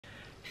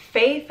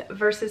Faith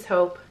versus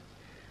hope,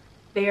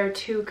 they are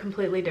two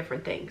completely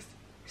different things.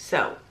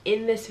 So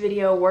in this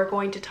video, we're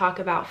going to talk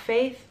about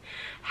faith,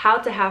 how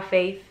to have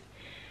faith,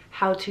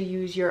 how to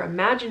use your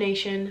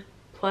imagination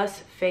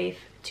plus faith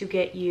to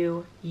get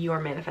you your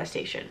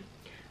manifestation.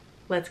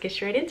 Let's get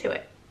straight into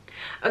it.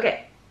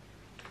 Okay.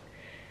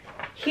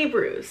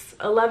 Hebrews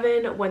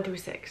 11, 1 through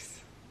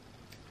 6.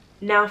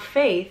 Now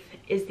faith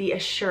is the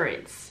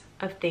assurance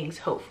of things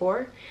hoped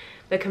for,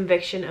 the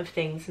conviction of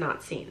things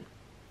not seen.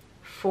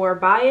 For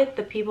by it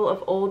the people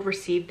of old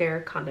received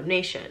their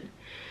condemnation.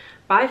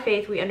 By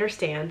faith we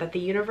understand that the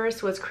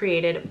universe was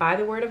created by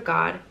the word of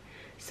God,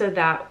 so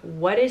that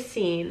what is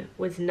seen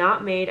was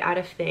not made out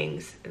of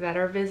things that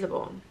are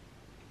visible.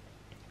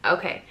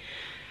 Okay,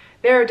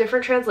 there are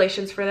different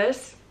translations for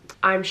this.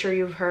 I'm sure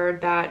you've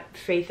heard that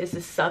faith is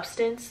the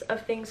substance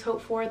of things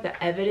hoped for,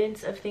 the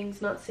evidence of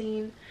things not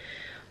seen.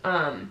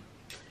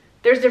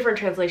 There's different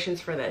translations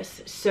for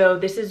this. So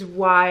this is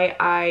why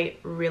I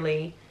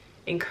really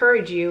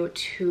encourage you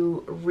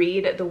to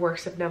read the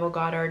works of Neville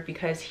Goddard,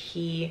 because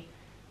he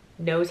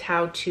knows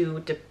how to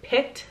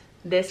depict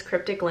this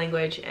cryptic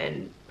language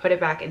and put it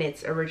back in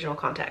its original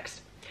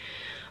context.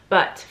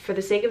 But for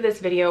the sake of this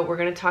video, we're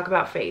going to talk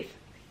about faith.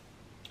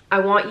 I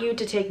want you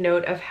to take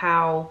note of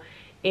how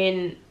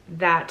in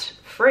that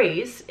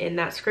phrase, in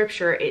that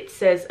scripture, it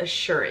says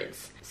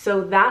assurance.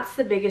 So that's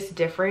the biggest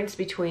difference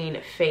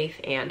between faith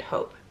and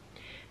hope.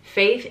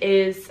 Faith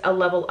is a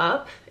level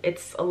up.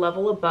 It's a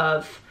level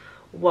above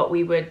what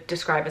we would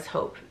describe as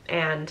hope.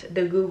 And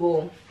the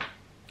Google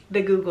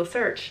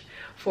search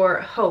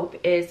for hope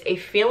is a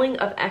feeling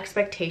of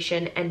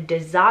expectation and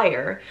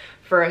desire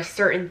for a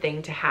certain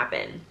thing to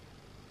happen.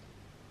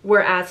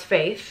 Whereas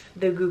faith,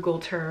 the Google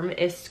term,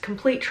 is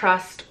complete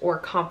trust or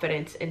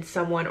confidence in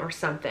someone or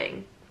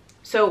something.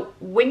 So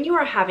when you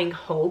are having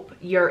hope,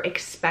 you're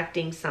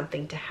expecting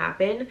something to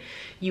happen.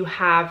 You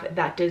have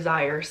that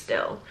desire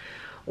still.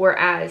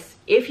 Whereas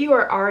if you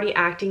are already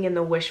acting in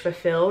the wish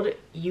fulfilled,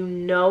 you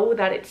know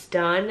that it's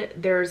done.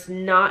 There's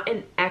not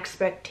an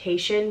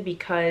expectation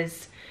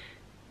because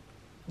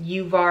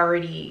you've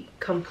already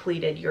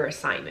completed your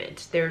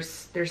assignment.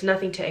 There's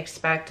nothing to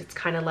expect. It's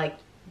kind of like,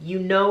 you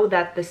know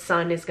that the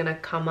sun is going to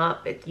come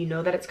up. You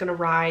know that it's going to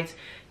rise.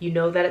 You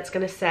know that it's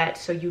going to set.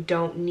 So you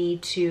don't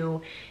need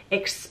to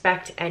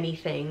expect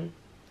anything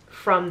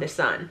from the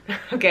sun.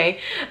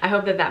 Okay? I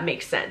hope that that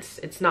makes sense.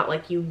 It's not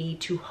like you need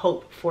to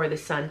hope for the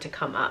sun to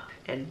come up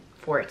and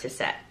for it to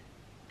set.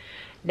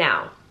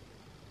 Now,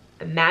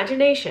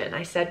 imagination,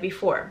 I said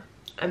before,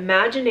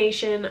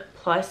 imagination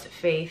plus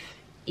faith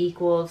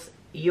equals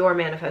your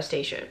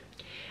manifestation.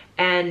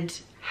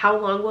 And how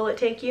long will it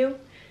take you?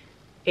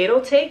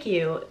 It'll take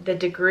you the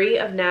degree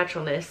of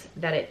naturalness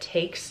that it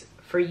takes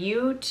for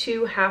you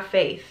to have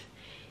faith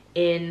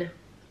in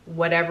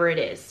whatever it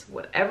is,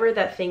 whatever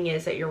that thing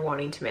is that you're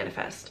wanting to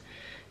manifest.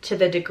 To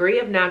the degree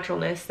of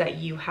naturalness that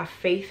you have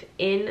faith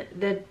in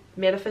the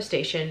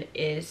manifestation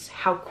is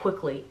how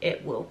quickly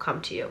it will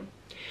come to you.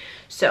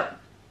 So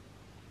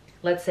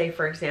let's say,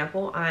 for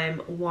example,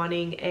 I'm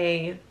wanting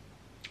a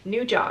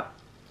new job.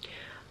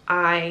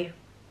 I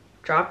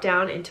drop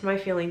down into my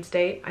feeling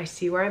state. I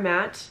see where I'm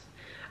at.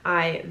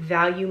 I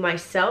value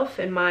myself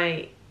and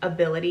my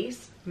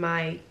abilities,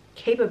 my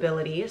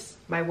capabilities,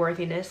 my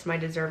worthiness, my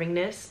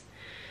deservingness.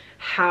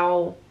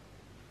 How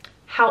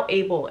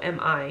able am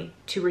I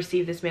to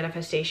receive this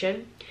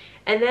manifestation?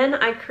 And then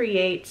I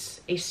create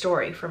a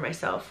story for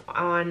myself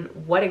on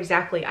what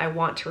exactly I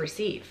want to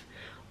receive.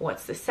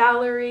 What's the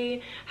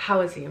salary? How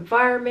is the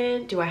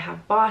environment? Do I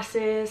have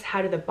bosses?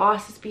 How do the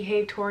bosses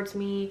behave towards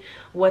me?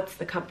 What's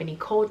the company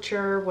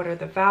culture? What are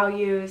the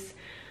values?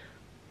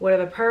 What are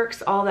the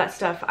perks? All that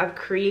stuff. I've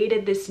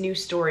created this new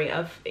story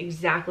of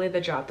exactly the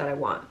job that I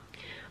want.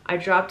 I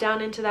drop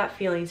down into that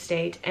feeling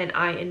state and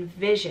I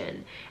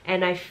envision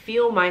and I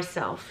feel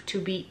myself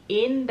to be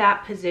in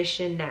that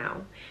position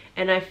now.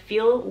 And I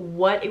feel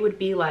what it would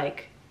be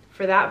like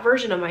for that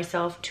version of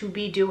myself to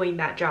be doing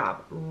that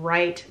job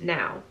right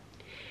now.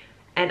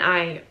 And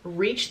I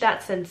reach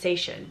that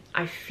sensation.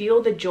 I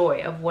feel the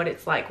joy of what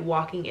it's like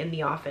walking in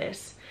the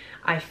office.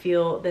 I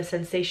feel the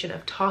sensation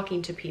of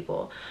talking to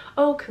people.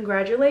 Oh,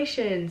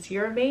 congratulations,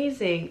 you're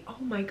amazing.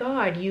 Oh my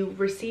God, you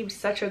received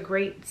such a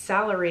great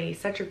salary,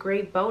 such a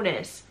great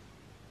bonus.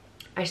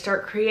 I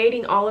start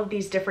creating all of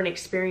these different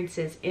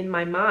experiences in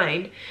my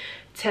mind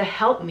to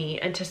help me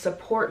and to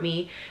support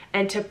me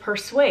and to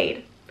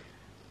persuade,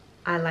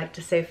 I like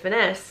to say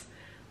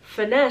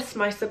finesse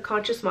my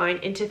subconscious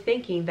mind into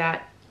thinking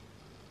that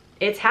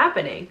it's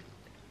happening.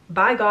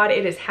 By God,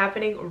 it is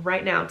happening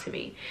right now to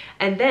me.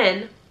 And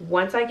then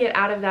once I get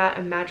out of that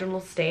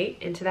imaginal state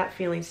into that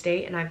feeling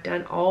state and I've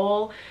done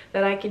all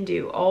that I can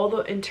do, all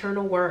the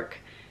internal work,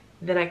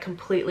 then I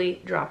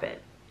completely drop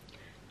it.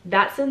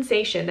 That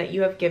sensation that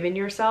you have given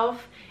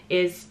yourself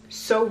is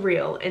so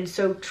real and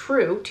so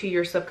true to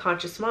your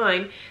subconscious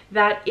mind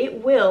that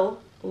it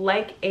will,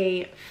 like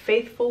a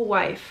faithful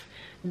wife,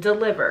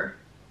 deliver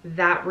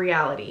that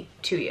reality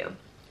to you.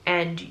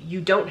 and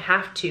you don't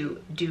have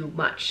to do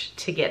much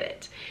to get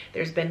it.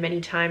 There's been many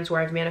times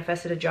where I've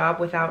manifested a job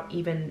without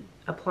even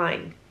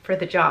applying for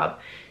the job,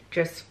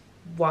 just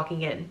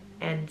walking in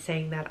and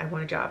saying that I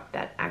want a job.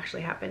 That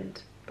actually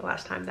happened the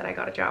last time that I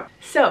got a job.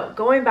 So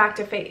going back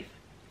to faith.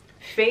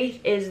 Faith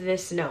is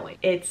this knowing.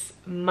 It's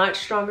much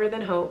stronger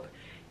than hope.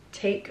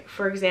 Take,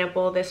 for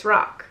example, this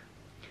rock.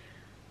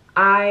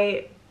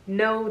 I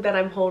know that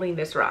I'm holding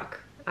this rock.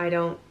 I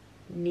don't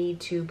need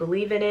to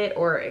believe in it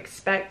or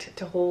expect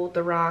to hold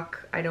the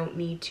rock. I don't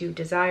need to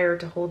desire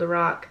to hold the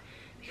rock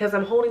because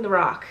I'm holding the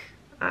rock.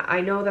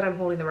 I know that I'm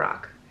holding the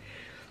rock.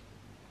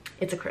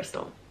 It's a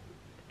crystal.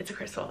 It's a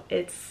crystal.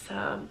 It's,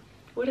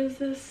 what is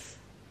this?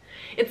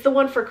 It's the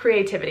one for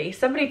creativity.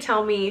 Somebody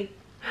tell me,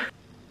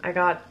 I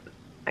got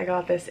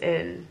this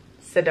in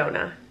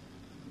Sedona.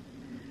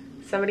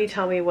 Somebody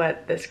tell me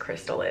what this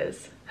crystal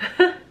is.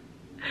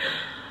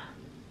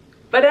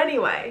 But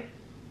anyway,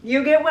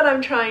 you get what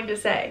I'm trying to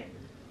say.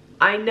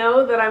 I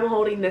know that I'm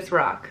holding this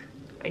rock.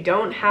 I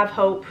don't have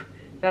hope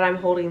that I'm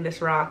holding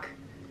this rock.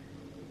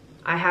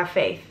 I have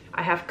faith.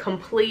 I have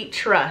complete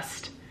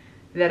trust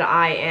that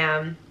I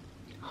am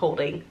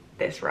holding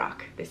this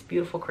rock, this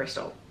beautiful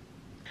crystal.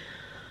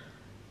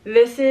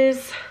 This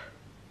is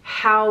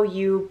how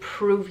you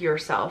prove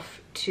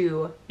yourself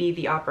to be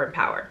the operant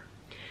power.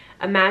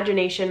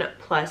 Imagination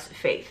plus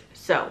faith.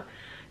 So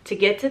to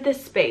get to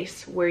this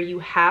space where you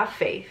have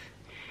faith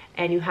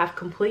and you have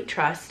complete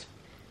trust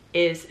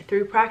is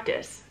through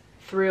practice,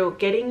 through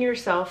getting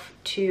yourself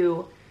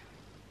to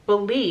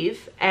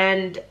believe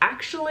and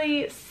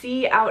actually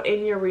see out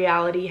in your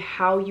reality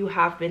how you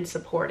have been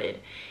supported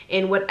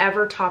in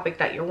whatever topic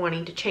that you're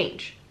wanting to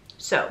change.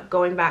 So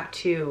going back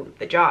to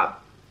the job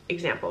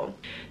example,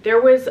 there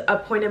was a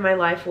point in my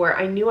life where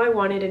I knew I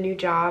wanted a new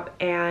job,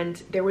 and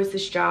there was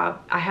this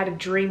job, I had a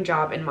dream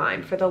job in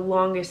mind for the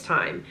longest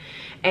time,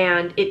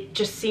 and it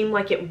just seemed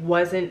like it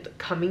wasn't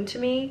coming to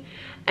me.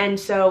 And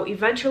so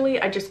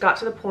eventually I just got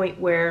to the point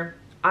where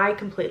I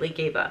completely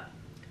gave up.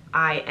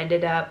 I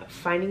ended up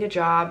finding a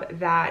job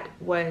that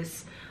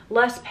was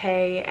less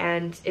pay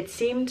and it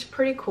seemed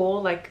pretty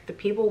cool, like the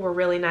people were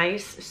really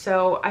nice,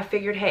 so I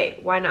figured, hey,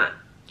 why not?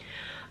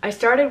 I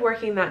started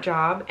working that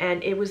job,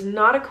 and it was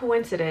not a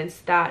coincidence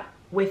that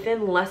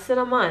within less than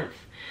a month,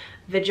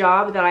 the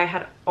job that I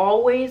had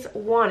always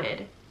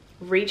wanted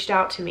reached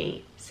out to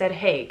me, said,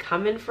 hey,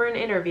 come in for an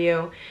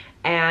interview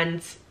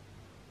and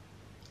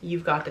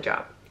you've got the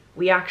job.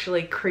 We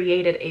actually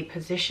created a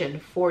position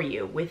for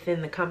you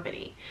within the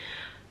company.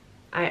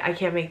 I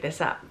can't make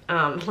this up.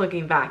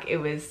 Looking back, it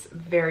was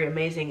very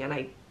amazing, and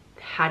I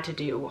had to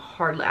do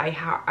hardly,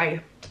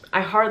 I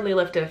hardly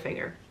lifted a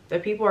finger. The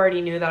people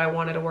already knew that I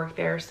wanted to work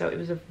there, so it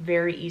was a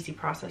very easy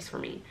process for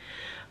me.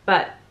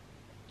 But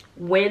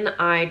when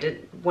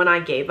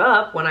I gave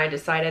up, when I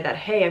decided that,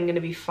 hey, I'm gonna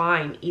be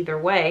fine either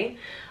way,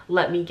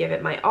 let me give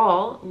it my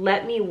all,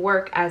 let me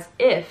work as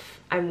if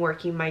I'm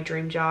working my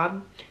dream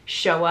job,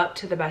 show up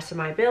to the best of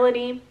my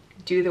ability,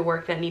 do the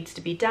work that needs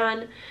to be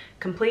done,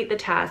 complete the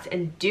task,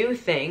 and do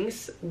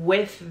things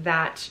with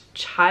that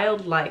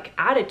childlike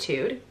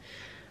attitude,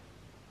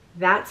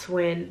 that's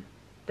when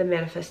the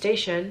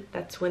manifestation,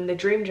 that's when the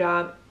dream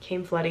job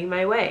came flooding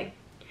my way.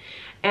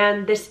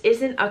 And this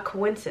isn't a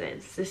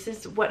coincidence. This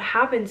is what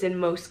happens in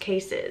most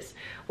cases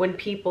when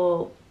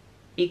people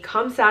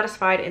become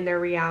satisfied in their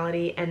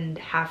reality and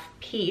have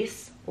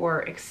peace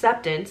or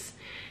acceptance.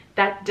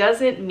 That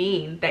doesn't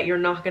mean that you're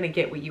not going to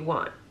get what you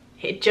want.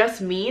 It just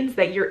means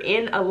that you're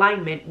in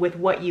alignment with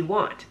what you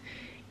want.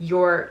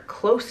 You're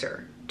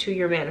closer to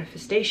your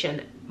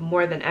manifestation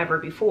more than ever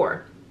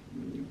before.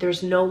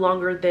 There's no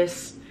longer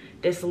this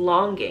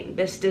longing,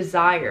 this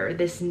desire,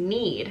 this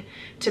need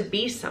to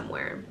be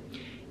somewhere.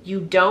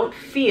 You don't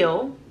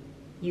feel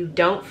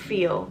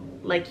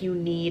like you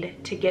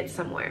need to get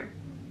somewhere.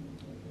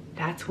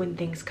 That's when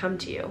things come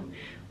to you.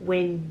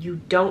 When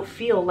you don't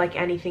feel like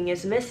anything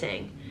is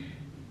missing.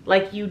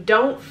 Like you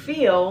don't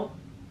feel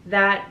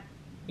that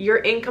you're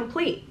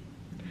incomplete.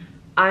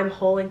 I'm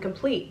whole and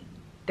complete.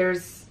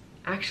 There's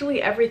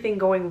actually everything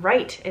going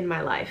right in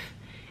my life.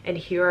 And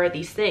here are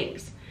these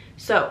things.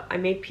 So I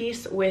made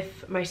peace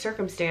with my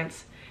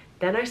circumstance.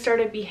 Then I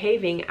started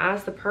behaving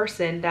as the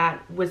person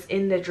that was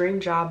in the dream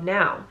job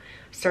now.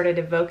 Started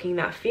evoking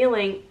that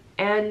feeling,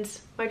 and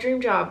my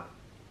dream job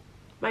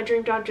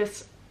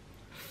just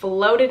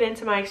floated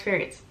into my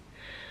experience.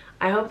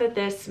 I hope that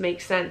this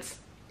makes sense.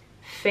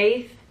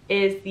 Faith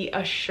is the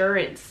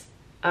assurance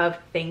of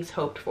things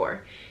hoped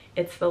for.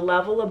 It's the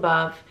level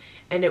above,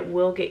 and it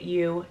will get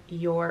you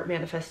your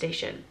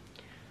manifestation.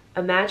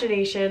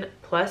 Imagination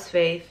plus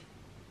faith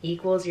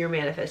equals your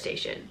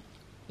manifestation.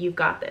 You've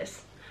got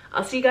this.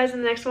 I'll see you guys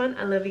in the next one.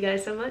 I love you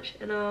guys so much,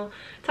 and I'll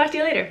talk to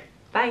you later.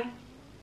 Bye.